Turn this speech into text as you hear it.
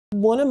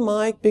One of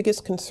my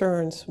biggest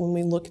concerns when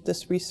we look at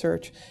this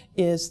research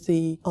is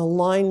the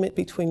alignment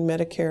between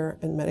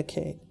Medicare and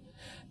Medicaid.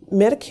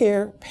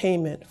 Medicare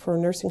payment for a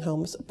nursing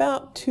home is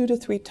about 2 to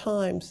 3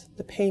 times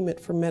the payment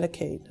for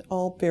Medicaid. It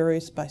all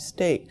varies by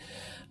state.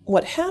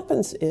 What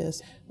happens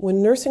is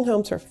when nursing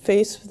homes are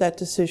faced with that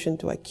decision,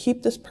 do I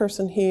keep this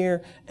person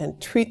here and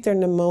treat their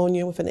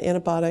pneumonia with an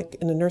antibiotic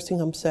in a nursing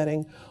home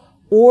setting,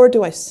 or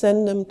do I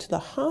send them to the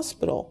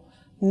hospital,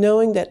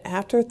 knowing that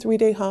after a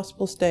 3-day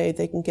hospital stay,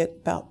 they can get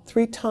about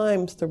 3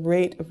 times the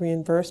rate of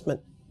reimbursement?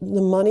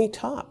 The money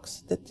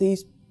talks, that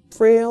these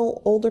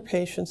frail older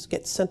patients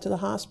get sent to the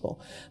hospital.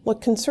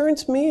 What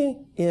concerns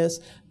me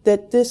is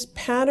that this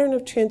pattern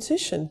of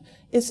transition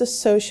is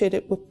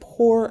associated with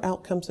poor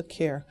outcomes of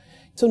care.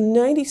 So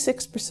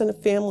 96%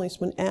 of families,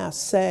 when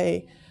asked,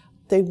 say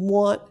they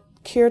want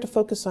care to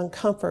focus on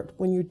comfort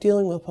when you're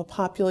dealing with a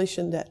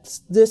population that's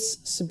this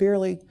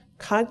severely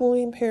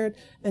cognitively impaired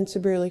and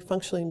severely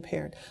functionally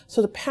impaired.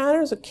 So the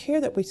patterns of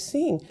care that we're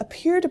seeing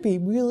appear to be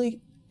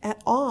really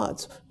at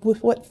odds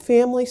with what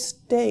family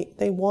state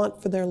they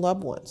want for their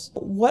loved ones.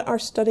 What our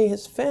study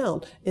has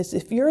found is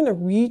if you're in a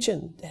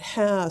region that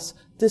has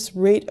this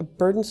rate of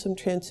burdensome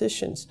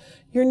transitions,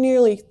 you're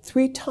nearly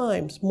 3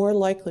 times more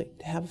likely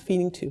to have a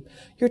feeding tube.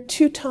 You're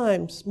 2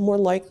 times more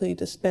likely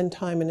to spend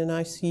time in an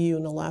ICU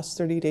in the last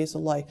 30 days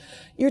of life.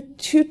 You're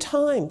 2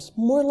 times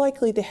more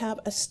likely to have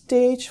a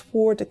stage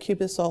 4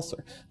 decubitus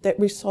ulcer that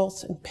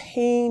results in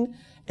pain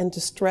and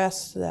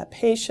distress to that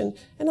patient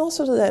and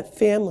also to that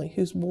family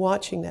who's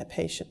watching that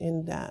patient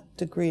in that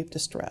degree of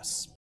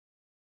distress.